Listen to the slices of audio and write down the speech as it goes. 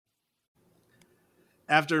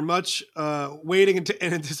After much waiting and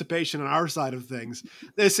anticipation on our side of things,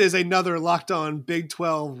 this is another Locked On Big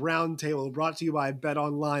 12 Roundtable brought to you by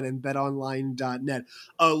BetOnline and BetOnline.net.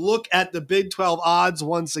 A look at the Big 12 odds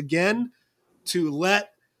once again to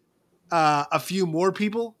let a few more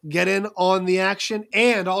people get in on the action,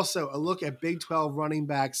 and also a look at Big 12 running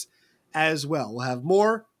backs as well. We'll have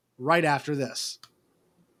more right after this.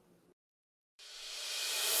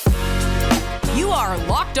 You are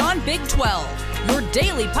Locked On Big 12, your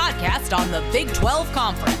daily podcast on the Big 12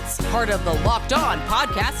 Conference, part of the Locked On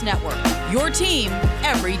Podcast Network, your team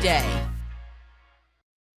every day.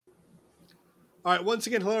 All right, once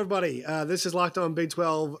again, hello, everybody. This is Locked On Big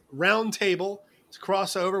 12 Roundtable. It's a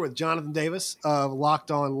crossover with Jonathan Davis of Locked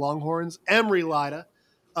On Longhorns, Emory Lida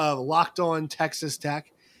of Locked On Texas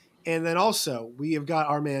Tech, and then also we have got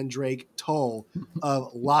our man Drake Toll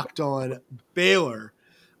of Locked On Baylor.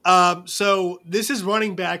 So this is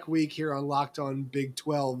running back week here on Locked On Big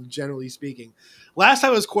 12, generally speaking. Last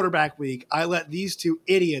time it was quarterback week, I let these two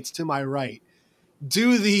idiots to my right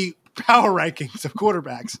do the power rankings of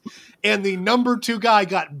quarterbacks, and the number 2 guy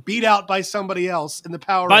got beat out by somebody else in the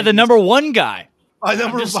power by rankings. the number 1 guy. By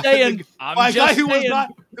a guy who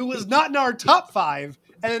was not in our top 5,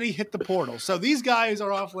 and then he hit the portal. So these guys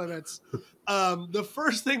are off limits. The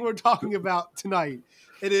first thing we're talking about tonight,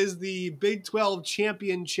 it is the Big 12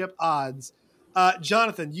 championship odds.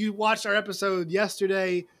 Jonathan, you watched our episode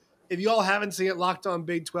yesterday. If you all haven't seen it, Locked On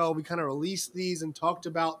Big 12, we kind of released these and talked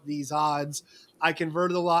about these odds. I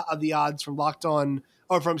converted a lot of the odds from BetOnline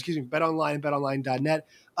and BetOnline.net,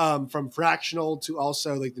 from fractional to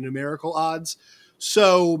also like the numerical odds.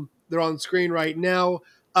 So they're on screen right now.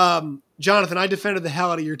 Jonathan, I defended the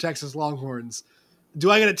hell out of your Texas Longhorns.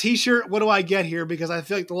 Do I get a t-shirt? What do I get here? Because I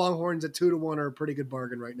feel like the Longhorns at 2-1 are a pretty good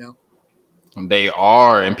bargain right now. They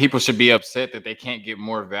are, and people should be upset that they can't get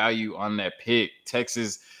more value on that pick.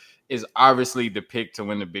 Texas is obviously the pick to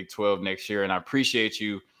win the Big 12 next year, and I appreciate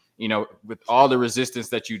you, with all the resistance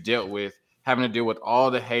that you dealt with, having to deal with all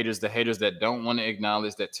the haters that don't want to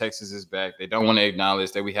acknowledge that Texas is back. They don't want to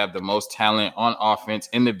acknowledge that we have the most talent on offense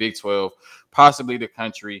in the Big 12, possibly the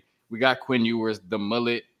country. We got Quinn Ewers, the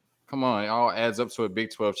mullet. Come on, it all adds up to a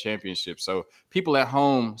Big 12 championship. So people at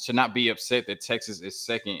home should not be upset that Texas is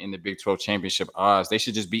second in the Big 12 championship odds. They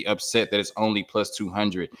should just be upset that it's only plus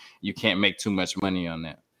 200. You can't make too much money on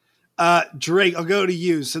that. Drake, I'll go to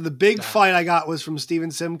you. So the big fight I got was from Steven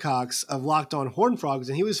Simcox of Locked On Horned Frogs,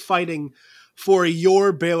 and he was fighting for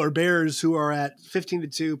your Baylor Bears, who are at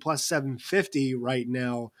 15-2 plus 750 right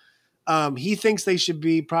now. He thinks they should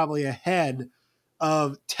be probably ahead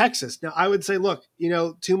of Texas. Now, I would say, look,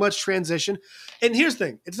 too much transition. And here's the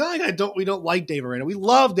thing. It's not like we don't like Dave Aranda. We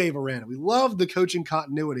love Dave Aranda. We love the coaching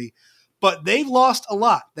continuity. But they've lost a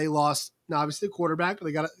lot. They lost, obviously, the quarterback, but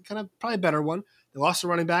they got a kind of probably a better one. They lost the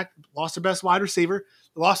running back, lost their best wide receiver.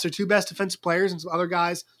 They lost their 2 best defensive players and some other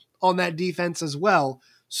guys on that defense as well.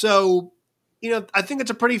 So, I think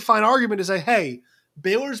it's a pretty fine argument to say, hey,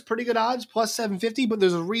 Baylor's pretty good odds, plus 750, but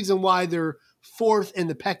there's a reason why they're 4th in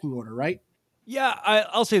the pecking order, right? Yeah,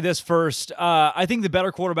 I'll say this first. I think the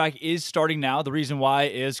better quarterback is starting now. The reason why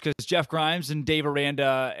is because Jeff Grimes and Dave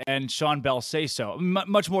Aranda and Sean Bell say so.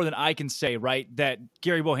 Much more than I can say, right, that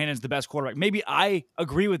Gary Bohannon is the best quarterback. Maybe I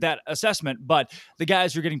agree with that assessment, but the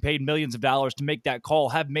guys who are getting paid millions of dollars to make that call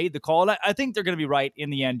have made the call. And I think they're going to be right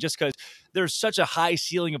in the end just because there's such a high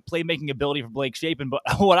ceiling of playmaking ability for Blake Shapen. But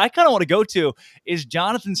what I kind of want to go to is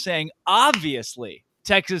Jonathan saying, obviously,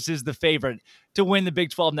 Texas is the favorite to win the Big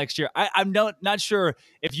 12 next year. I'm not sure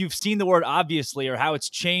if you've seen the word obviously or how it's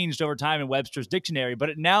changed over time in Webster's dictionary, but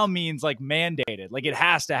it now means like mandated, like it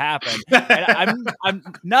has to happen. And I'm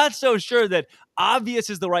not so sure that obvious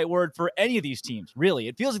is the right word for any of these teams, really.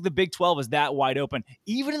 It feels like the Big 12 is that wide open,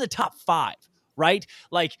 even in the top 5. Right?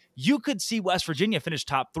 Like you could see West Virginia finish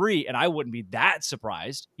top 3 and I wouldn't be that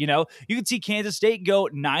surprised. You could see Kansas State go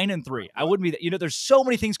 9-3. I wouldn't be that, there's so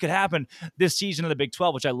many things could happen this season of the Big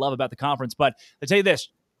 12, which I love about the conference. But I'll tell you this,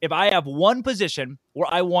 if I have one position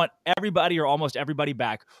where I want everybody or almost everybody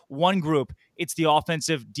back, one group, it's the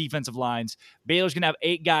offensive defensive lines. Baylor's going to have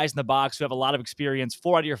 8 guys in the box who have a lot of experience.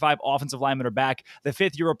 4 out of your 5 offensive linemen are back. The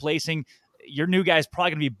 5th you're replacing, your new guy is probably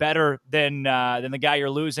going to be better than the guy you're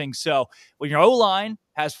losing. So when your O-line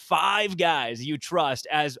has 5 guys that you trust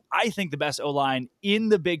as, I think, the best O-line in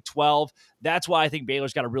the Big 12, that's why I think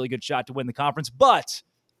Baylor's got a really good shot to win the conference. But,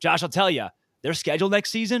 Josh, I'll tell you, their schedule next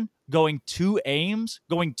season, going to Ames,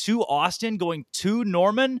 going to Austin, going to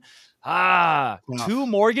Norman, to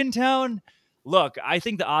Morgantown. Look, I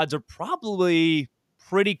think the odds are probably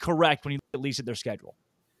pretty correct when you look at least at their schedule.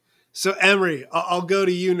 So, Emory, I'll go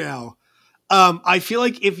to you now. I feel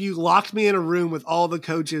like if you locked me in a room with all the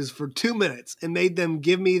coaches for 2 minutes and made them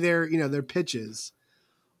give me their pitches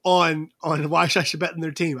on why I should bet in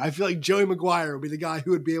their team, I feel like Joey McGuire would be the guy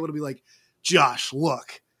who would be able to be like, Josh,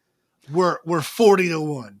 look, we're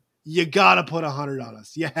 40-1. You gotta put 100 on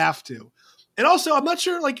us. You have to. And also, I'm not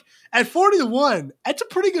sure, like, at 40-1, that's a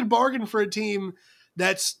pretty good bargain for a team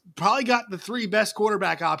that's probably got the 3 best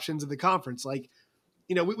quarterback options in the conference. Like,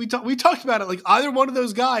 we talked about it. Like, either one of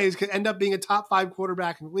those guys could end up being a top 5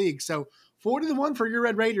 quarterback in the league. So 40-1 for your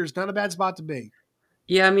Red Raiders, not a bad spot to be.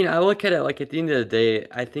 Yeah, I mean, I look at it like at the end of the day,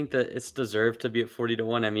 I think that it's deserved to be at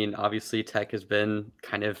 40-1. I mean, obviously Tech has been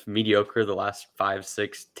kind of mediocre the last 5,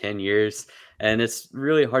 6, 10 years, and it's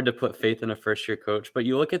really hard to put faith in a first-year coach. But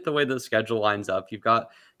you look at the way the schedule lines up, you've got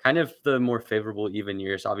kind of the more favorable even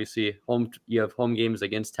years. Obviously, you have home games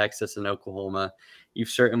against Texas and Oklahoma. You've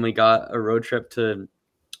certainly got a road trip to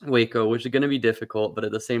Waco, which is going to be difficult, but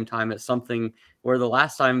at the same time, it's something where the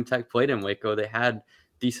last time Tech played in Waco, they had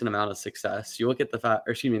decent amount of success. You look at they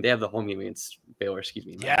have the home game against Baylor,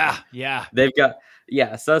 Yeah. They've got,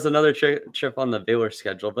 so that's another trip on the Baylor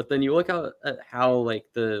schedule. But then you look at how like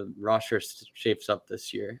the roster shapes up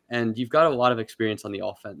this year, and you've got a lot of experience on the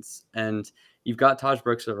offense, and you've got Taj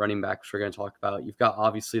Brooks at running back, which we're going to talk about. You've got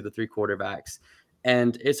obviously the 3 quarterbacks,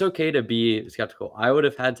 and it's okay to be skeptical. I would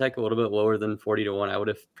have had Tech a little bit lower than 40-1. I would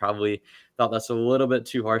have probably thought that's a little bit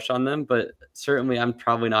too harsh on them, but certainly I'm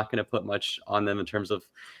probably not going to put much on them in terms of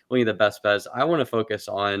looking at the best bets. I want to focus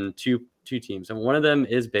on two teams, and one of them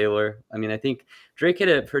is Baylor. I mean, I think Drake hit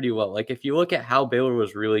it pretty well. Like, if you look at how Baylor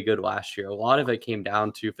was really good last year, a lot of it came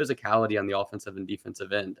down to physicality on the offensive and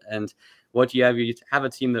defensive end. And what you have a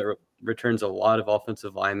team that returns a lot of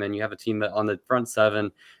offensive linemen. You have a team that on the front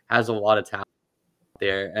 7 has a lot of talent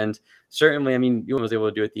there. And certainly, I mean, you was able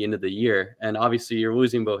to do it at the end of the year. And obviously you're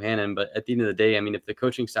losing Bohannon, but at the end of the day, I mean, if the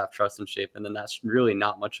coaching staff trusts in Shapen, then that's really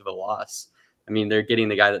not much of a loss. I mean, they're getting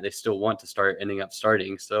the guy that they still want to start ending up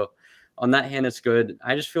starting. So on that hand, it's good.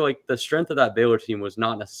 I just feel like the strength of that Baylor team was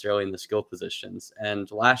not necessarily in the skill positions. And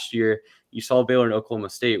last year you saw Baylor and Oklahoma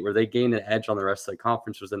State where they gained an edge on the rest of the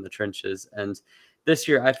conference was in the trenches. And this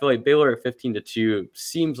year, I feel like Baylor at 15-2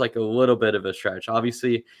 seems like a little bit of a stretch.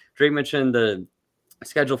 Obviously, Drake mentioned the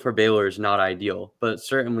schedule for Baylor is not ideal, but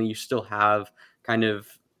certainly you still have kind of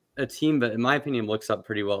a team that, in my opinion, looks up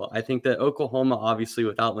pretty well. I think that Oklahoma, obviously,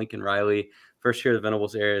 without Lincoln Riley, first year of the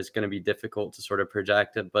Venables era is going to be difficult to sort of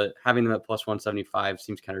project it, but having them at plus 175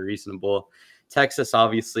 seems kind of reasonable. Texas,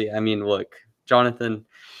 obviously, I mean, look, Jonathan,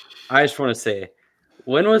 I just want to say,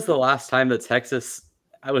 when was the last time that Texas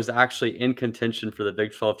was actually in contention for the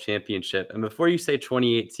Big 12 championship? And before you say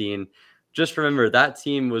 2018, just remember that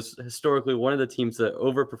team was historically one of the teams that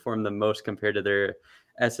overperformed the most compared to their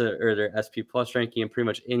SP plus ranking and pretty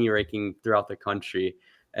much any ranking throughout the country.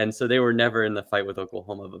 And so they were never in the fight with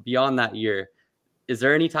Oklahoma. But beyond that year, is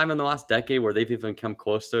there any time in the last decade where they've even come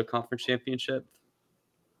close to a conference championship?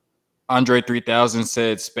 Andre 3000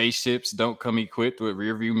 said spaceships don't come equipped with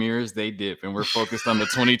rear view mirrors, they dip. And we're focused on the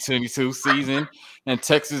 2022 season. And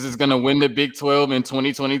Texas is going to win the Big 12 in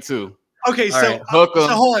 2022. Okay, so hold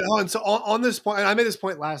on. So on this point, and I made this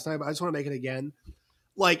point last time, but I just want to make it again.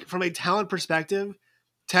 Like, from a talent perspective,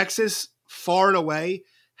 Texas far and away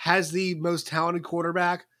has the most talented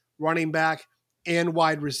quarterback, running back, and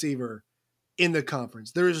wide receiver in the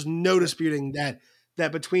conference. There is no disputing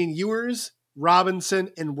that between Ewers,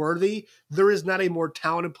 Robinson, and Worthy, there is not a more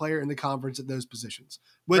talented player in the conference at those positions.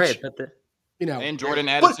 Which, and Jordan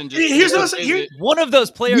Addison. One of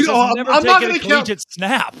those players has never taken a collegiate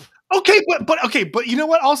snap. Okay, but you know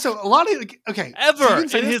what? Also, a lot of ever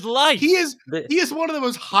in his life, he is one of the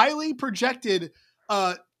most highly projected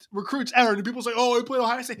recruits ever. And people say, "Oh, he played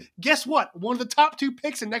Ohio State." Guess what? One of the top 2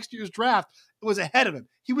 picks in next year's draft was ahead of him.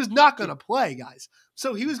 He was not going to play, guys.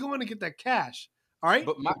 So he was going to get that cash. All right.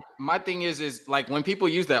 But my thing is like when people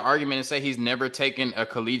use that argument and say he's never taken a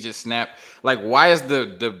collegiate snap, like why is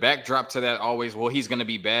the backdrop to that always, well, he's going to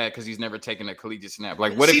be bad because he's never taken a collegiate snap?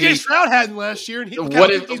 Like what CJ if Stroud hadn't last year? And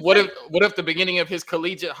what if the beginning of his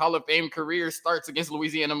collegiate Hall of Fame career starts against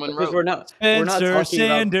Louisiana Monroe? Because we're not talking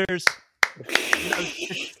Sanders.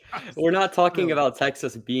 We're not talking about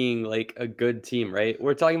Texas being like a good team, right?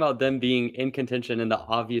 We're talking about them being in contention and the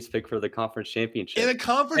obvious pick for the conference championship. In a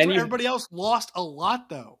conference where everybody else lost a lot,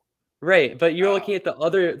 though. Right, but you're looking at the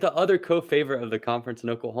other co-favorite of the conference in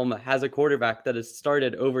Oklahoma has a quarterback that has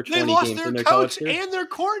started over 20 games. They lost their coach and their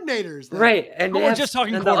coordinators. Though. Right, and we're just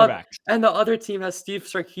talking quarterbacks. And the other team has Steve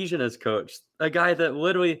Sarkisian as coach, a guy that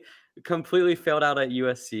literally completely failed out at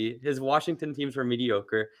USC. His Washington teams were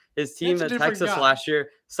mediocre. His team That's a at different Texas guy. last year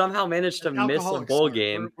somehow managed to An miss a alcoholic bowl start.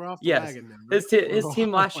 game. We're off the Yes, wagon now, his right?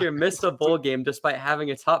 team last year missed a bowl game despite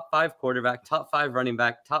having a top 5 quarterback, top 5 running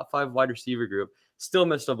back, top 5 wide receiver group. Still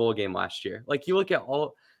missed a bowl game last year. Like you look at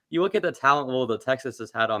the talent level that Texas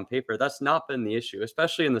has had on paper. That's not been the issue,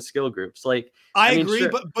 especially in the skill groups. Like I mean, agree,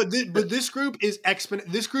 sure, but this group is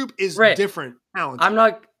This group is Right. different.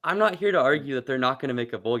 Talented. I'm not here to argue that they're not going to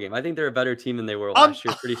make a bowl game. I think they're a better team than they were last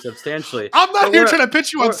year, pretty substantially. I'm not But here we're- trying to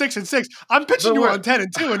pitch you on we're- 6-6. I'm pitching but you we're- on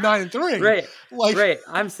 10-2 and 9-3. Right, Like, right.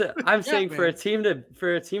 I'm saying for a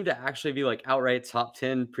man. team to actually be like outright top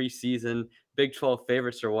 10 preseason Big 12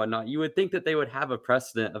 favorites or whatnot, you would think that they would have a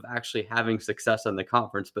precedent of actually having success in the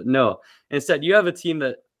conference, but no. Instead, you have a team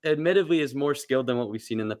that admittedly is more skilled than what we've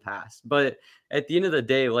seen in the past. But at the end of the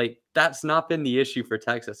day, like that's not been the issue for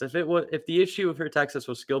Texas. If the issue for Texas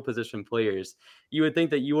was skill position players, you would think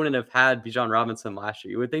that you wouldn't have had Bijan Robinson last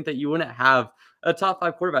year. You would think that you wouldn't have a top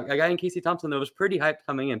 5 quarterback, a guy in Casey Thompson that was pretty hyped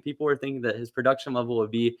coming in. People were thinking that his production level would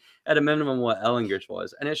be at a minimum what Ellinger's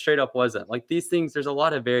was, and it straight up wasn't. Like these things, there's a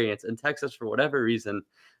lot of variance, and Texas, for whatever reason,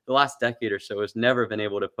 the last decade or so has never been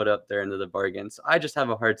able to put up their end of the bargain. So I just have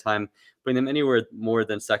a hard time putting them anywhere more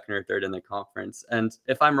than second or third in the conference. And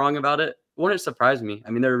if I'm wrong about it, wouldn't surprise me. I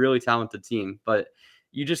mean, they're a really talented team, but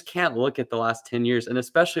you just can't look at the last 10 years and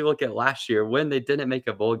especially look at last year when they didn't make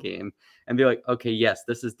a bowl game and be like, okay, yes,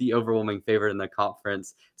 this is the overwhelming favorite in the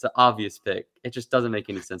conference. It's an obvious pick. It just doesn't make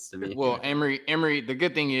any sense to me. Well, Emory, the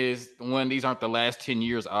good thing is, one, these aren't the last 10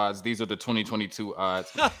 years odds. These are the 2022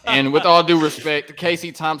 odds. And with all due respect,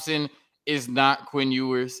 Casey Thompson is not Quinn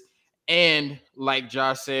Ewers. And like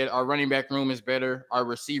Josh said, our running back room is better. Our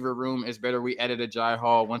receiver room is better. We added a Jai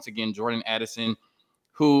Hall. Once again, Jordan Addison,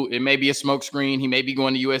 who it may be a smokescreen. He may be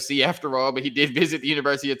going to USC after all, but he did visit the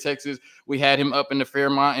University of Texas. We had him up in the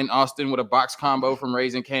Fairmont in Austin with a box combo from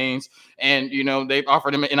Raising Cane's. And, they've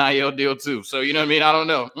offered him an NIL deal too. So, you know what I mean? I don't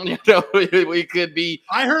know. We could be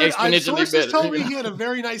I heard exponentially sources better. told me he had a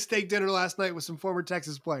very nice steak dinner last night with some former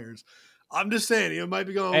Texas players. I'm just saying, it might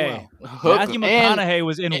be going well. Matthew McConaughey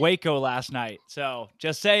was in Waco last night. So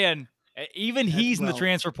just saying, even he's in the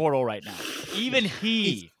transfer portal right now. Even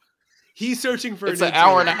he's searching for it's an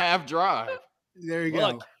hour and a half drive. There you go.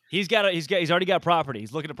 Look, he's already got property.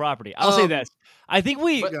 He's looking at property. I'll say this. I think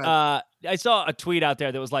I saw a tweet out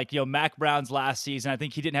there that was like, Mac Brown's last season, I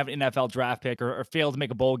think he didn't have an NFL draft pick or failed to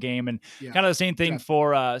make a bowl game. And kind of the same thing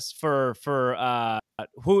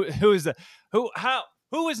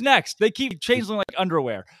who is next? They keep changing like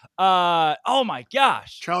underwear. Oh my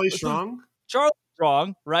gosh. Charlie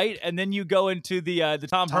Strong, right? And then you go into the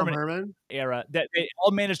Tom Herman era that they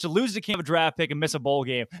all managed to lose the game of a draft pick and miss a bowl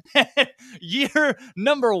game. Year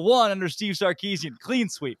number 1 under Steve Sarkisian, clean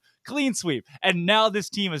sweep. And now this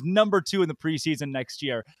team is number 2 in the preseason next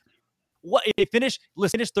year. What if they finish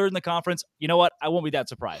 3rd in the conference? You know what? I won't be that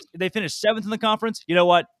surprised. If they finish 7th in the conference, you know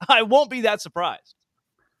what? I won't be that surprised.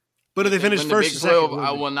 But if they finish first, Big 12,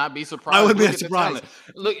 I will not be surprised. I wouldn't be surprised.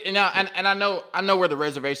 Look, now, and I know where the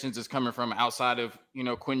reservations is coming from. Outside of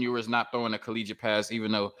Quinn Ewers not throwing a collegiate pass,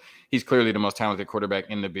 even though he's clearly the most talented quarterback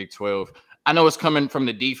in the Big 12. I know it's coming from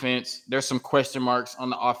the defense. There's some question marks on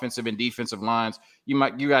the offensive and defensive lines.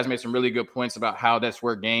 You guys made some really good points about how that's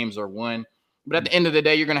where games are won. But at the end of the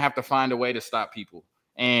day, you're going to have to find a way to stop people.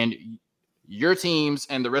 And your teams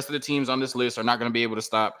and the rest of the teams on this list are not going to be able to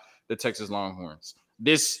stop the Texas Longhorns.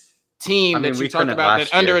 This team that you talked about that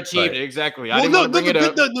underachieved. Exactly. I didn't want to bring it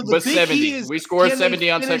up, but 70. We scored 70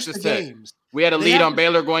 on Texas Tech. We had a lead on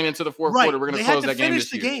Baylor going into the fourth quarter. We're going to close that game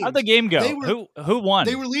this year. How'd the game go? Who won?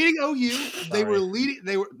 They were leading OU. They were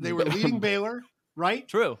leading Baylor. Right?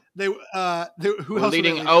 True. Who else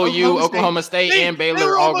leading OU, Oklahoma State, and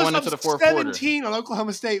Baylor all going into the fourth quarter. 17 on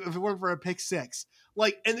Oklahoma State if it weren't for a pick 6.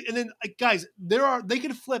 Like, and then guys, they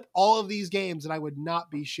could flip all of these games, and I would not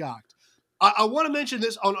be shocked. I want to mention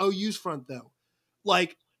this on OU's front, though.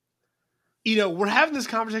 Like, we're having this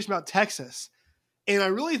conversation about Texas, and I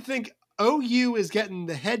really think OU is getting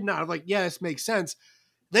the head nod of like, yeah, this makes sense.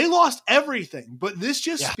 They lost everything, but this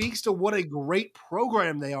just speaks to what a great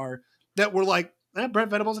program they are, that we're like, Brent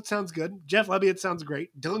Venables, it sounds good. Jeff Lebby, it sounds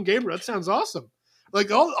great. Dylan Gabriel, that sounds awesome. Like,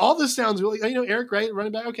 all this sounds really, Eric Wright,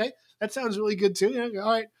 running back, okay, that sounds really good too. All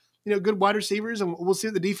right, good wide receivers, and we'll see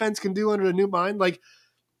what the defense can do under a new mind. Like,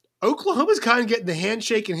 Oklahoma's kind of getting the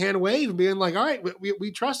handshake and hand wave and being like, all right,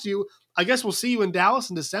 we trust you. I guess we'll see you in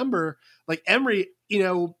Dallas in December. Like, Emory, I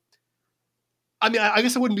mean, I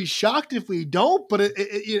guess I wouldn't be shocked if we don't, but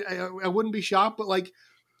I wouldn't be shocked, but like,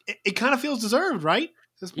 it kind of feels deserved, right?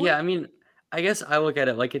 Yeah, I mean, I guess I look at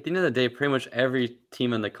it like at the end of the day, pretty much every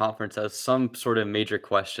team in the conference has some sort of major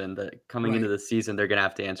question that coming into Right. the season they're going to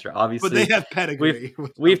have to answer. But they Obviously, have we've pedigree.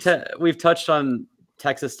 we've touched on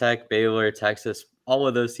Texas Tech, Baylor, Texas. All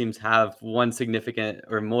of those teams have one significant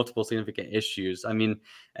or multiple significant issues. I mean,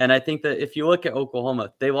 and I think that if you look at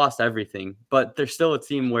Oklahoma, they lost everything, but they're still a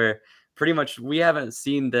team where pretty much we haven't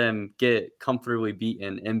seen them get comfortably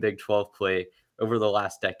beaten in Big 12 play over the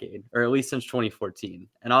last decade, or at least since 2014.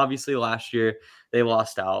 And obviously last year they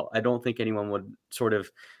lost out. I don't think anyone would sort of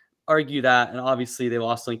argue that. And obviously they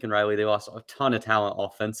lost Lincoln Riley. They lost a ton of talent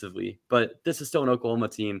offensively, but this is still an Oklahoma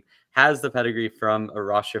team, has the pedigree from a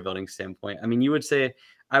roster building standpoint. I mean, you would say,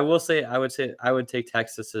 I would say I would take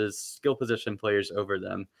Texas's skill position players over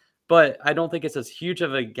them, but I don't think it's as huge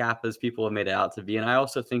of a gap as people have made it out to be. And I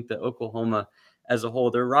also think that Oklahoma as a whole,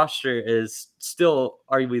 their roster is still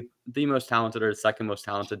arguably the most talented or the second most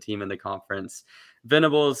talented team in the conference.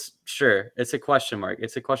 Venables, sure, it's a question mark.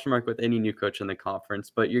 It's a question mark with any new coach in the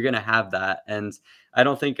conference, but you're going to have that. And I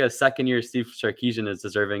don't think a second-year Steve Sarkisian is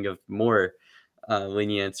deserving of more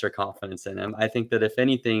lenience or confidence in him. I think that if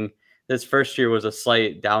anything, this first year was a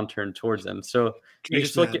slight downturn towards him. So you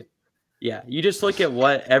just look at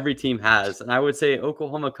what every team has. And I would say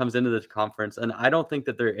Oklahoma comes into the conference, and I don't think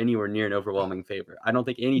that they're anywhere near an overwhelming favorite. I don't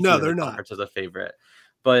think any team in the conference is a favorite.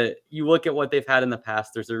 But you look at what they've had in the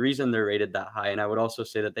past, there's a reason they're rated that high. And I would also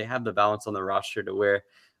say that they have the balance on the roster to where,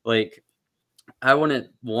 like, I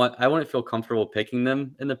wouldn't feel comfortable picking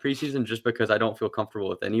them in the preseason just because I don't feel comfortable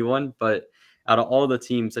with anyone. But out of all the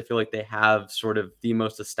teams, I feel like they have sort of the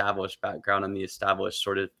most established background and the established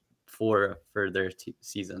sort of for their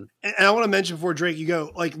season. And I want to mention before Drake, you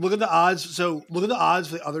go, like, look at the odds. So look at the odds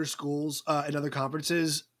for the other schools in other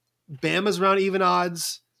conferences. Bama's around even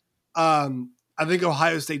odds. I think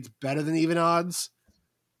Ohio State's better than even odds.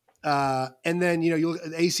 And then, you look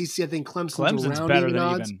at the ACC, I think Clemson's around better even than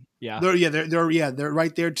odds. even. Yeah. They're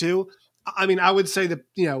right there too. I mean, I would say that,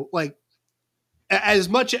 like, as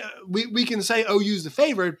much we can say OU's the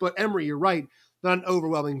favorite, but Emory, you're right, not an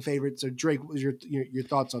overwhelming favorite. So Drake, what was your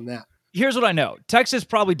thoughts on that? Here's what I know. Texas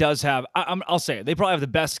probably does have, I'll say it, they probably have the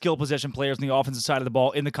best skill position players on the offensive side of the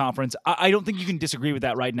ball in the conference. I don't think you can disagree with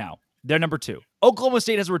that right now. They're number 2. Oklahoma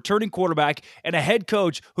State has a returning quarterback and a head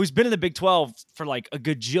coach who's been in the Big 12 for like a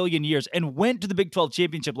gajillion years and went to the Big 12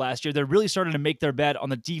 championship last year. They're really starting to make their bed on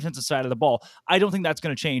the defensive side of the ball. I don't think that's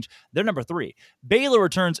going to change. They're number 3. Baylor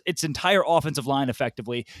returns its entire offensive line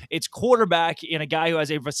effectively. Its quarterback and a guy who has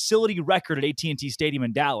a facility record at AT&T Stadium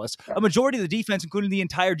in Dallas. A majority of the defense, including the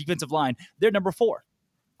entire defensive line, they're number 4.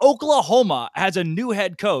 Oklahoma has a new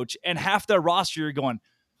head coach and half their roster you're going,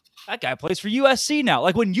 that guy plays for USC now.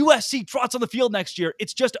 Like when USC trots on the field next year,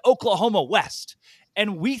 it's just Oklahoma West.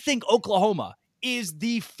 And we think Oklahoma is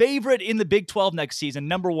the favorite in the Big 12 next season,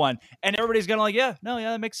 number 1. And everybody's going to like,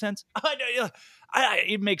 that makes sense.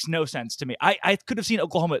 It makes no sense to me. I could have seen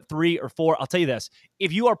Oklahoma at 3 or 4. I'll tell you this.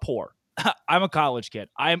 If you are poor, I'm a college kid.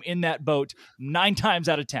 I am in that boat 9 times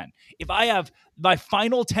out of 10. If I have my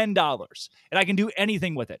final $10 and I can do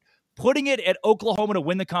anything with it, putting it at Oklahoma to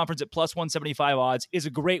win the conference at plus 175 odds is a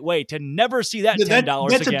great way to never see that $10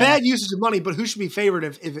 That's again. a bad usage of money, but who should be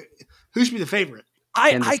favored who should be the favorite?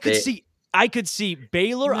 I could see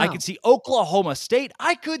Baylor. No. I could see Oklahoma State.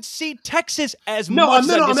 I could see Texas as much.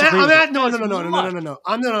 No.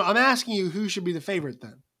 I'm asking you who should be the favorite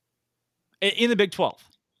then in the Big 12.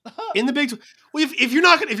 In the Big 12. Well, if you're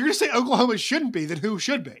going to say Oklahoma shouldn't be, then who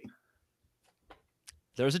should be?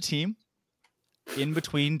 There's a team in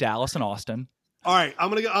between Dallas and Austin. All right, I'm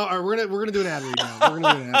gonna go. We're gonna do an ad read now. We're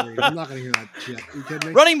gonna do an ad read. I'm not gonna hear that shit. Are you kidding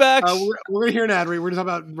me? Running backs. We're gonna hear an ad read. We're gonna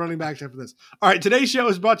talk about running backs after this. All right, today's show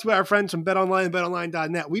is brought to you by our friends from BetOnline and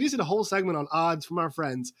BetOnline.net. We just did a whole segment on odds from our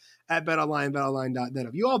friends at BetOnline and BetOnline.net.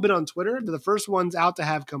 If you all been on Twitter, they're the first ones out to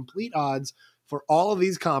have complete odds for all of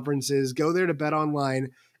these conferences. Go there to BetOnline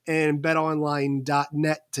and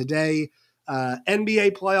BetOnline.net today.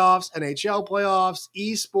 NBA playoffs, NHL playoffs,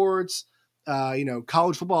 esports.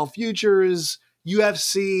 College football futures,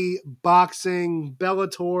 UFC, boxing,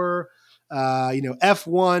 Bellator, F1,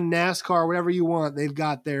 NASCAR, whatever you want, they've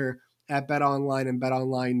got there at BetOnline and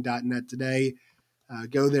BetOnline.net today.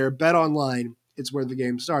 Go there, BetOnline. It's where the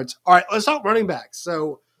game starts. All right, let's talk running backs.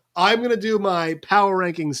 So I'm going to do my power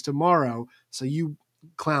rankings tomorrow, so you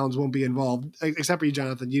clowns won't be involved, except for you,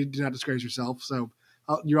 Jonathan. You do not disgrace yourself, so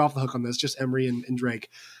you're off the hook on this, just Emory and Drake.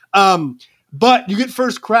 But you get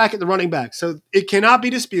first crack at the running back. So it cannot be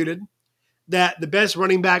disputed that the best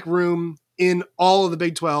running back room in all of the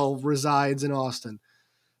Big 12 resides in Austin.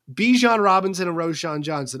 Bijan Robinson and Roschon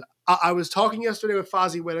Johnson. I was talking yesterday with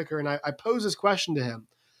Fozzie Whitaker, and I posed this question to him.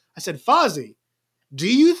 I said, Fozzie, Do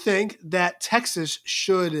you think that Texas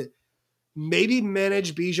should maybe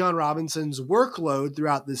manage Bijan Robinson's workload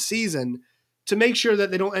throughout the season to make sure that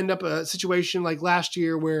they don't end up a situation like last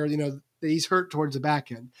year where, he's hurt towards the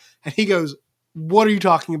back end? And he goes, what are you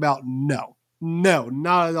talking about? No,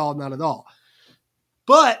 not at all. Not at all.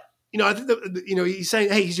 But, I think he's saying,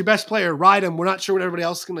 hey, he's your best player. Ride him. We're not sure what everybody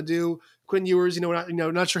else is going to do. Quinn Ewers,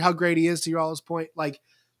 we're not sure how great he is, to your all's point. Like,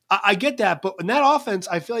 I get that. But in that offense,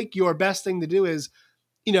 I feel like your best thing to do is,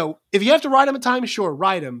 if you have to ride him at times, sure,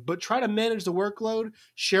 ride him. But try to manage the workload,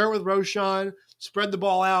 share it with Roschon, spread the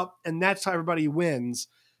ball out, and that's how everybody wins.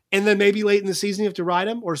 And then maybe late in the season you have to ride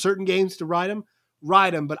him, or certain games to ride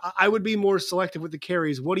him. But I would be more selective with the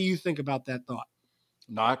carries. What do you think about that thought?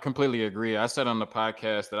 No, I completely agree. I said on the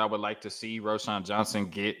podcast that I would like to see Roschon Johnson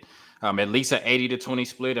get at least an 80-20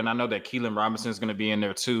 split. And I know that Keelan Robinson is going to be in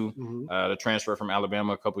there too. Mm-hmm. The transfer from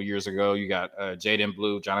Alabama a couple years ago. You got Jaden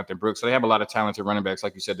Blue, Jonathan Brooks. So they have a lot of talented running backs.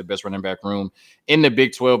 Like you said, the best running back room in the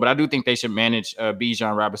Big 12. But I do think they should manage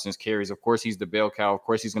Bijan Robinson's carries. Of course, he's the bell cow. Of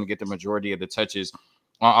course, he's going to get the majority of the touches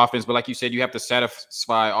on offense. But like you said, you have to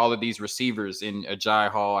satisfy all of these receivers in Ajay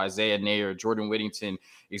Hall, Isaiah Nair, Jordan Whittington,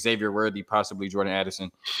 Xavier Worthy, possibly Jordan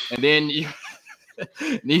Addison. And then you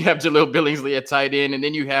have Jaleel Billingsley at tight end, and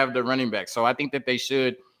then you have the running back. So I think that they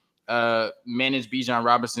should manage Bijan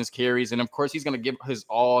Robinson's carries. And, of course, he's going to give his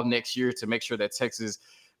all next year to make sure that Texas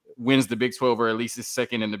wins the Big 12 or at least is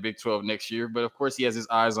second in the Big 12 next year. But, of course, he has his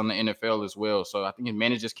eyes on the NFL as well. So I think he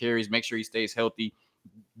manages carries, make sure he stays healthy,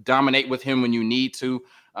 dominate with him when you need to.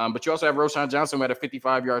 But you also have Roschon Johnson, who had a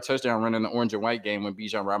 55-yard touchdown run in the orange and white game when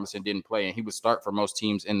Bijan Robinson didn't play, and he would start for most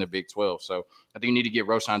teams in the Big 12. So I think you need to get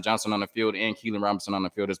Roschon Johnson on the field and Keelan Robinson on the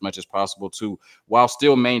field as much as possible too, while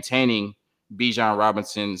still maintaining Bijan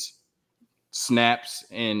Robinson's snaps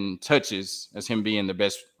and touches as him being the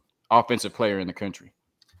best offensive player in the country.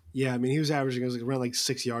 Yeah, I mean, he was averaging around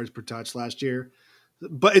 6 yards per touch last year.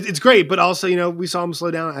 But it's great, but also, we saw him slow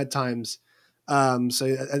down at times.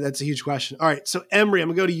 So that's a huge question. All right. So Emory, I'm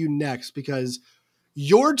gonna go to you next because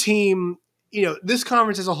your team, this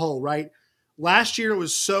conference as a whole, right? Last year it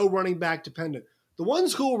was so running back dependent. The one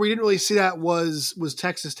school where we didn't really see that was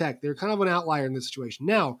Texas Tech. They're kind of an outlier in this situation.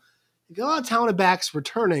 Now, you got a lot of talented backs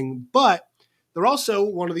returning, but they're also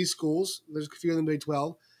one of these schools. There's a few in the Big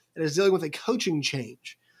 12 that is dealing with a coaching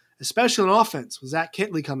change, especially on offense with Zach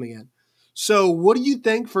Kittley coming in. So what do you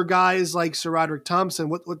think for guys like Sir Roderick Thompson,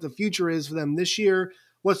 what the future is for them this year?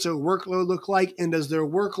 What's their workload look like? And does their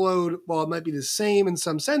workload, while it might be the same in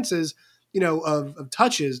some senses, of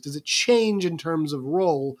touches, does it change in terms of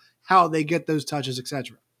role, how they get those touches, et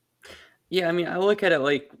cetera? Yeah, I mean, I look at it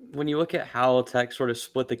like when you look at how Tech sort of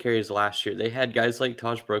split the carries last year, they had guys like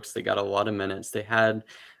Taj Brooks that got a lot of minutes. They had,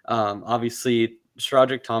 obviously,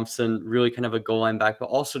 Roderick Thompson, really kind of a goal line back, but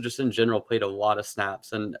also just in general played a lot of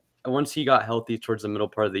snaps. And once he got healthy towards the middle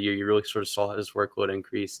part of the year, you really sort of saw his workload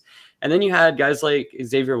increase. And then you had guys like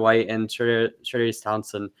Xavier White and Trayvon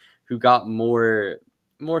Townsend who got more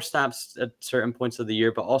snaps at certain points of the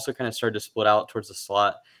year, but also kind of started to split out towards the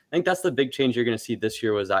slot. I think that's the big change you're going to see this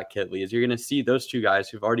year with Zach Kittley, is you're going to see those two guys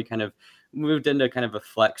who've already kind of moved into kind of a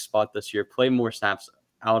flex spot this year, play more snaps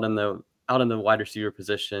out in the wide receiver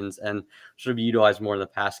positions and sort of be utilized more in the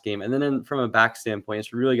pass game. And then from a back standpoint,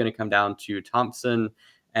 it's really going to come down to Thompson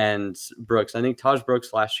and Brooks. I think Taj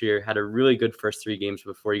Brooks last year had a really good first 3 games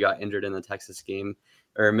before he got injured in the Texas game,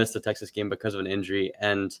 or missed the Texas game because of an injury,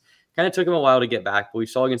 and kind of took him a while to get back. But we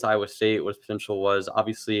saw against Iowa State what his potential was.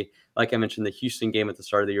 Obviously, like I mentioned, the Houston game at the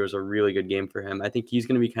start of the year was a really good game for him. I think he's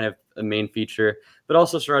going to be kind of a main feature, but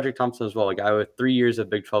also Sir Roderick Thompson as well, a guy with 3 years of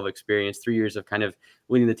Big 12 experience, 3 years of kind of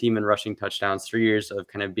leading the team in rushing touchdowns, 3 years of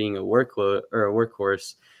kind of being a workload or a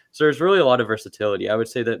workhorse. So there's really a lot of versatility. I would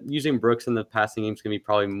say that using Brooks in the passing game is going to be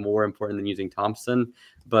probably more important than using Thompson,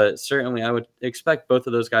 but certainly I would expect both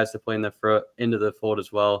of those guys to play into the fold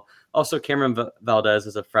as well. Also, Cameron Valdez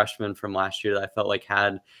is a freshman from last year that I felt like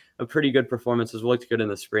had a pretty good performance, has looked good in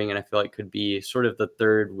the spring, and I feel like could be sort of the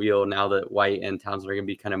third wheel now that White and Townsend are going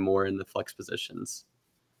to be kind of more in the flex positions.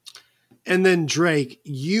 And then Drake,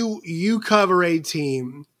 you cover a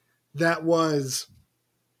team that was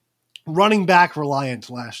running back reliant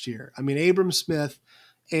last year. I mean, Abram Smith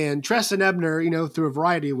and Treston Ebner, through a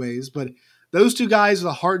variety of ways, but those two guys are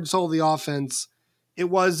the heart and soul of the offense. It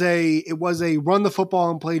was a run the football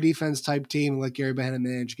and play defense type team, like Gary Bohannon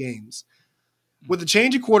managed games. With the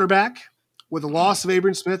change of quarterback, with the loss of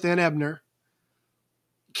Abram Smith and Ebner,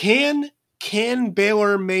 can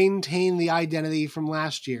Baylor maintain the identity from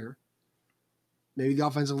last year? Maybe the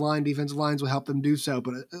offensive line, defensive lines will help them do so,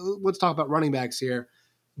 but let's talk about running backs here.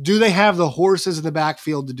 Do they have the horses in the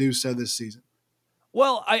backfield to do so this season?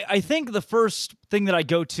 Well, I think the first thing that I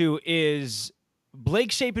go to is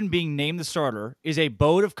Blake Shapen being named the starter is a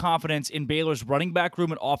vote of confidence in Baylor's running back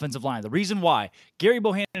room and offensive line. The reason why, Gary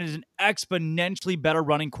Bohannon is an exponentially better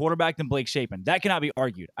running quarterback than Blake Shapen. That cannot be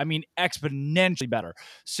argued. I mean, exponentially better.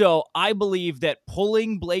 So I believe that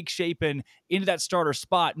pulling Blake Shapen into that starter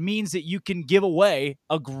spot means that you can give away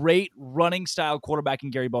a great running style quarterback in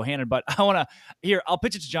Gary Bohannon. But I'll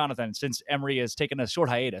pitch it to Jonathan since Emory has taken a short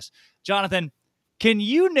hiatus. Jonathan, can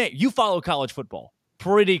you name, you follow college football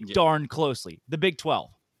pretty darn closely, the Big 12.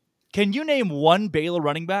 Can you name one Baylor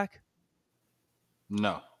running back?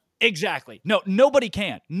 No. Exactly. No, nobody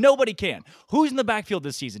can. Nobody can. Who's in the backfield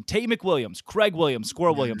this season? Tate McWilliams, Craig Williams,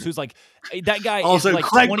 Squirrel Williams, who's like, that guy also, is like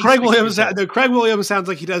Craig Williams sounds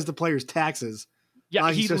like he does the players' taxes. Yeah,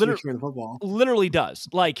 he literally does.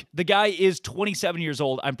 Like, the guy is 27 years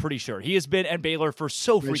old, I'm pretty sure. He has been at Baylor for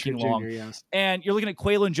so freaking long. Yes. And you're looking at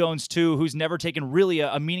Quaylon Jones, too, who's never taken really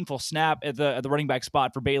a meaningful snap at the running back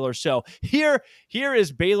spot for Baylor. So here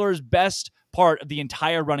is Baylor's best part of the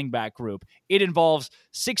entire running back group. It involves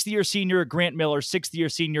sixth-year senior Grant Miller, sixth-year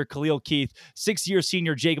senior Khalil Keith, sixth-year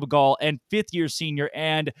senior Jacob Gall, and fifth-year senior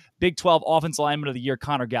and Big 12 Offensive Lineman of the Year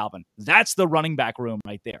Connor Galvin. That's the running back room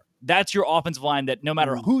right there. That's your offensive line that no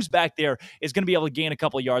matter who's back there is going to be able to gain a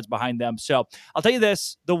couple of yards behind them. So I'll tell you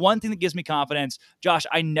this, the one thing that gives me confidence, Josh,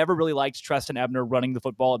 I never really liked Treston Ebner running the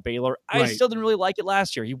football at Baylor. I still didn't really like it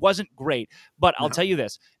last year. He wasn't great. But I'll tell you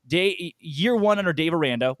this, year one under Dave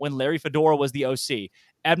Aranda, when Larry Fedora was the OC,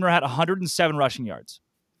 Ebner had 107 rushing yards.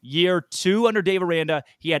 Year two under Dave Aranda,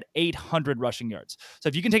 he had 800 rushing yards. So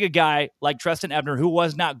if you can take a guy like Treston Ebner, who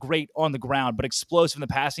was not great on the ground, but explosive in the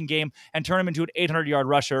passing game, and turn him into an 800-yard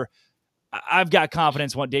rusher, I've got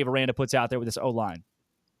confidence in what Dave Aranda puts out there with this O-line.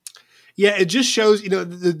 Yeah, it just shows,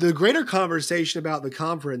 the greater conversation about the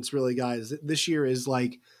conference, really, guys, this year is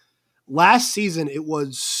like last season, it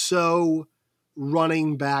was so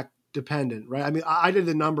running back dependent, right? I mean, I did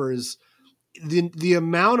the numbers. The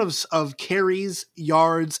amount of carries,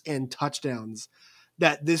 yards, and touchdowns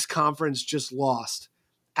that this conference just lost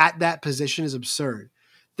at that position is absurd.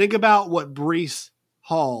 Think about what Breece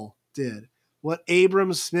Hall did, what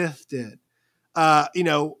Abram Smith did.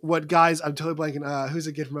 What guys, I'm totally blanking. Who's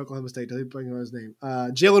a kid from Oklahoma State? Totally blanking on his name.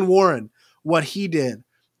 Jalen Warren, what he did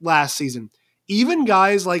last season. Even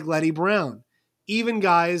guys like Letty Brown. Even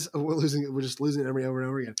guys, we're just losing it over and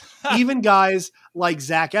over again. Even guys like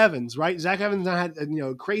Zach Evans, right? Zach Evans had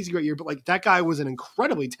a crazy great year, but like that guy was an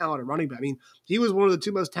incredibly talented running back. I mean, he was one of the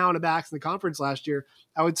two most talented backs in the conference last year.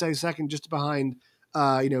 I would say second just behind,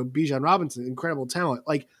 Bijan Robinson. Incredible talent.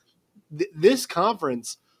 Like this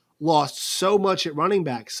conference lost so much at running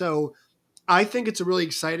back. So I think it's a really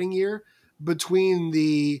exciting year between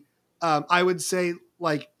the, I would say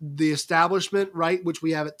like the establishment, right, which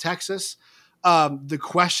we have at Texas. The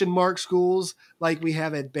question mark schools like we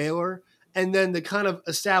have at Baylor, and then the kind of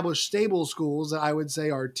established stable schools that I would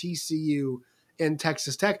say are TCU and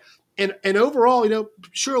Texas Tech. And overall,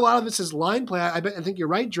 sure, a lot of this is line play. I think you're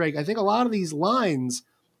right, Drake. I think a lot of these lines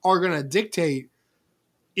are going to dictate,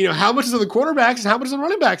 how much is on the quarterbacks and how much is on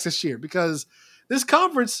running backs this year, because this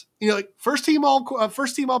conference, first team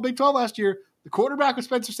all Big 12 last year, the quarterback was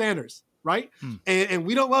Spencer Sanders, right? And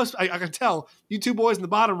we don't love, I can tell you two boys in the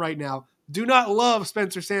bottom right now do not love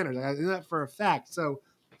Spencer Sanders. I know that for a fact. So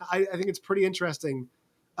I think it's pretty interesting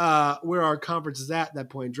where our conference is at that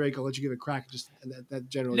point. Drake, I'll let you give a crack, just that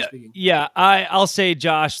generally speaking. Yeah, I'll say,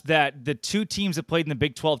 Josh, that the two teams that played in the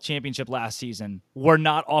Big 12 championship last season were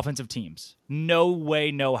not offensive teams. No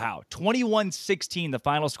way, no how. 21-16, the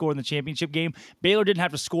final score in the championship game. Baylor didn't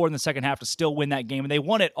have to score in the second half to still win that game, and they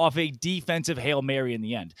won it off a defensive Hail Mary in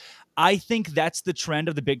the end. I think that's the trend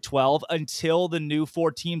of the Big 12 until the new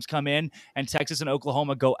four teams come in and Texas and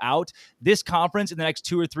Oklahoma go out. This conference in the next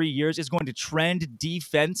 2 or 3 years is going to trend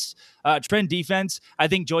defense. I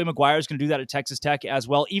think Joey McGuire is going to do that at Texas Tech as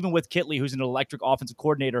well, even with Kitley, who's an electric offensive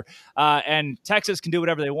coordinator. And Texas can do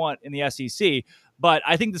whatever they want in the SEC. But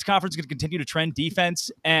I think this conference is going to continue to trend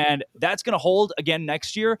defense, and that's going to hold again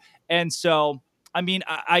next year. And so, I mean,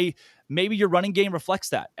 maybe your running game reflects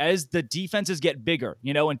that as the defenses get bigger,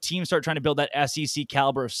 and teams start trying to build that SEC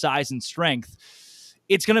caliber of size and strength.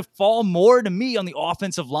 It's going to fall more to me on the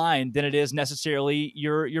offensive line than it is necessarily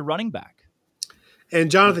your running back.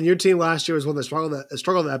 And Jonathan, your team last year was one that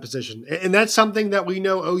struggled at that position. And that's something that we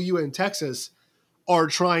know OU and Texas are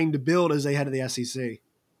trying to build as they head to the SEC.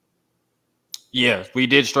 Yeah, we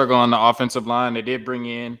did struggle on the offensive line. They did bring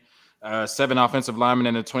in 7 offensive linemen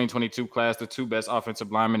in the 2022 class, the 2 best offensive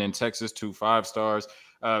linemen in Texas, 2 5-stars.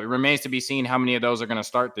 It remains to be seen how many of those are going to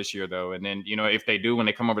start this year, though. And then, if they do, when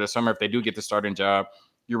they come over the summer, if they do get the starting job,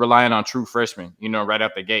 you're relying on true freshmen, right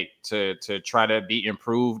out the gate to try to be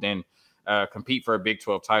improved and compete for a Big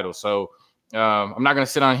 12 title. So I'm not going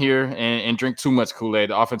to sit on here and drink too much Kool-Aid.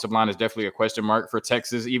 The offensive line is definitely a question mark for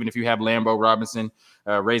Texas, even if you have Lambo Robinson,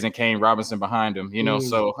 Raising Kane Robinson behind him,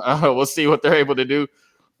 So we'll see what they're able to do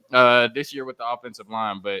this year with the offensive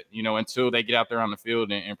line. But, until they get out there on the field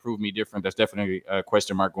and prove me different, that's definitely a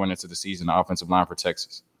question mark going into the season, the offensive line for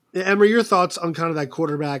Texas. Yeah, Emory, your thoughts on kind of that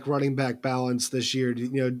quarterback running back balance this year? Do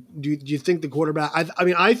you think the quarterback?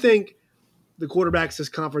 I think the quarterbacks this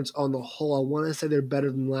conference on the whole, I want to say they're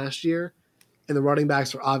better than last year, and the running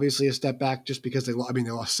backs are obviously a step back just because they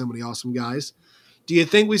lost so many awesome guys. Do you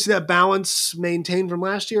think we see that balance maintained from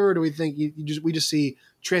last year, or do we think we just see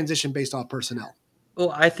transition based off personnel?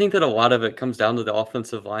 Well, I think that a lot of it comes down to the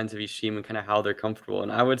offensive lines of each team and kind of how they're comfortable.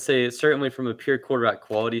 And I would say certainly from a pure quarterback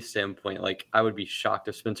quality standpoint, like I would be shocked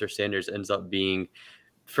if Spencer Sanders ends up being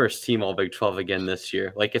first team all Big 12 again this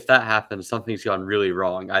year. Like if that happens, something's gone really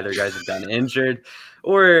wrong. Either guys have gotten injured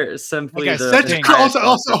or simply also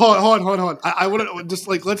hold on. I want to just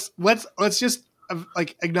let's just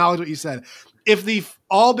acknowledge what you said. If the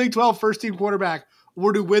all Big 12 first team quarterback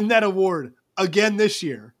were to win that award again this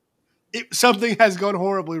year, something has gone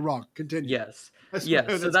horribly wrong. Continue. Yes. So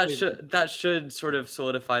that should sort of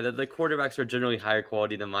solidify that the quarterbacks are generally higher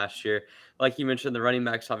quality than last year. Like you mentioned, the running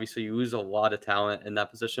backs, obviously you lose a lot of talent in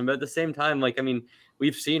that position. But at the same time,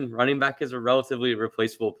 we've seen running back is a relatively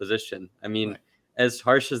replaceable position. Right. As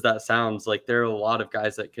harsh as that sounds, there are a lot of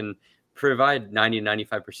guys that can provide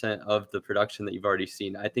 90-95% of the production that you've already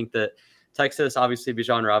seen. I think that Texas, obviously,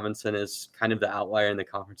 Bijan Robinson is kind of the outlier in the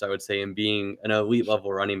conference, I would say, in being an elite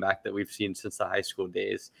level running back that we've seen since the high school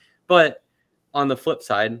days. But on the flip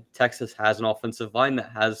side, Texas has an offensive line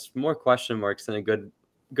that has more question marks than a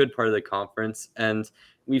good part of the conference. And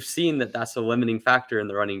we've seen that that's a limiting factor in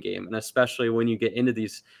the running game. And especially when you get into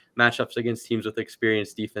these matchups against teams with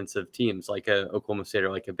experienced defensive teams like a Oklahoma State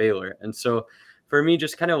or like a Baylor. And so for me,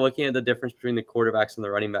 just kind of looking at the difference between the quarterbacks and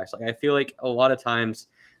the running backs, I feel like a lot of times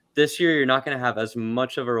this year, you're not going to have as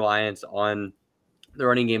much of a reliance on the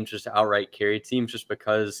running game just to outright carry teams just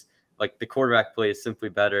because the quarterback play is simply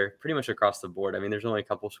better pretty much across the board. There's only a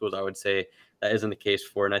couple of schools I would say that isn't the case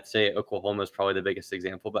for, and I'd say Oklahoma is probably the biggest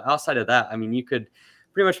example. But outside of that, you could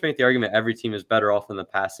pretty much make the argument every team is better off in the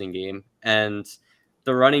passing game. And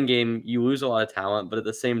the running game, you lose a lot of talent, but at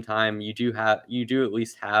the same time, you do at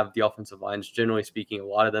least have the offensive lines. Generally speaking, a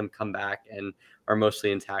lot of them come back and are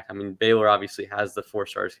mostly intact. Baylor obviously has the 4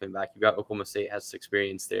 stars coming back. You've got Oklahoma State has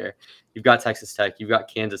experience there. You've got Texas Tech. You've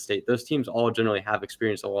got Kansas State. Those teams all generally have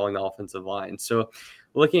experience along the offensive line. So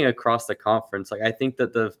looking across the conference, I think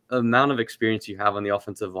that the amount of experience you have on the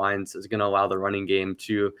offensive lines is going to allow the running game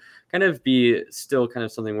to kind of be still kind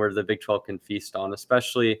of something where the Big 12 can feast on,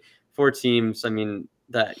 especially for teams,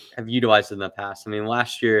 that have utilized it in the past.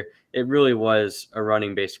 Last year, it really was a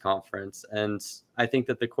running-based conference. And I think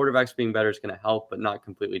that the quarterbacks being better is going to help, but not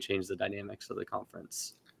completely change the dynamics of the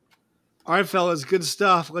conference. All right, fellas, good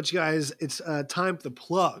stuff. Let you guys, it's time for the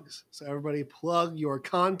plugs. So everybody plug your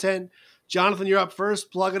content. Jonathan, you're up first.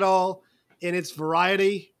 Plug it all in its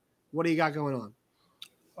variety. What do you got going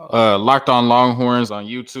on? Locked On Longhorns on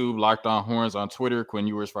YouTube, Locked On Horns on Twitter, Quinn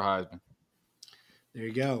Ewers for Heisman. There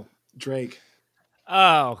you go. Drake.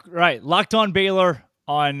 Oh, right. Locked On Baylor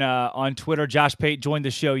on Twitter. Josh Pate joined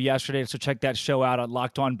the show yesterday, so check that show out on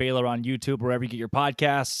Locked On Baylor on YouTube, wherever you get your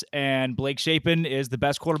podcasts. And Blake Shapen is the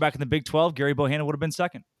best quarterback in the Big 12. Gary Bohannon would have been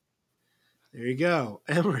second. There you go.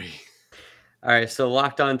 Emory. All right, so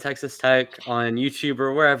Locked On Texas Tech on YouTube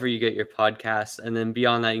or wherever you get your podcasts. And then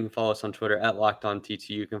beyond that, you can follow us on Twitter at Locked On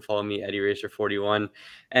TT. You can follow me, Eddie Racer41.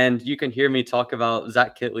 And you can hear me talk about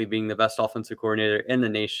Zach Kittley being the best offensive coordinator in the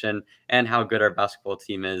nation and how good our basketball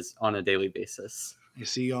team is on a daily basis. I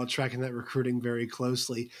see you all tracking that recruiting very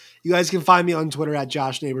closely. You guys can find me on Twitter at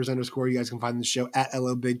 @JoshNeighbors_. You guys can find the show at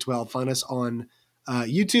LO Big 12. Find us on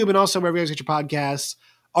YouTube and also wherever you guys get your podcasts.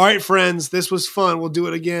 All right, friends, this was fun. We'll do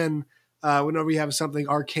it again. Whenever we have something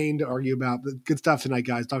arcane to argue about. But good stuff tonight,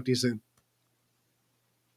 guys. Talk to you soon.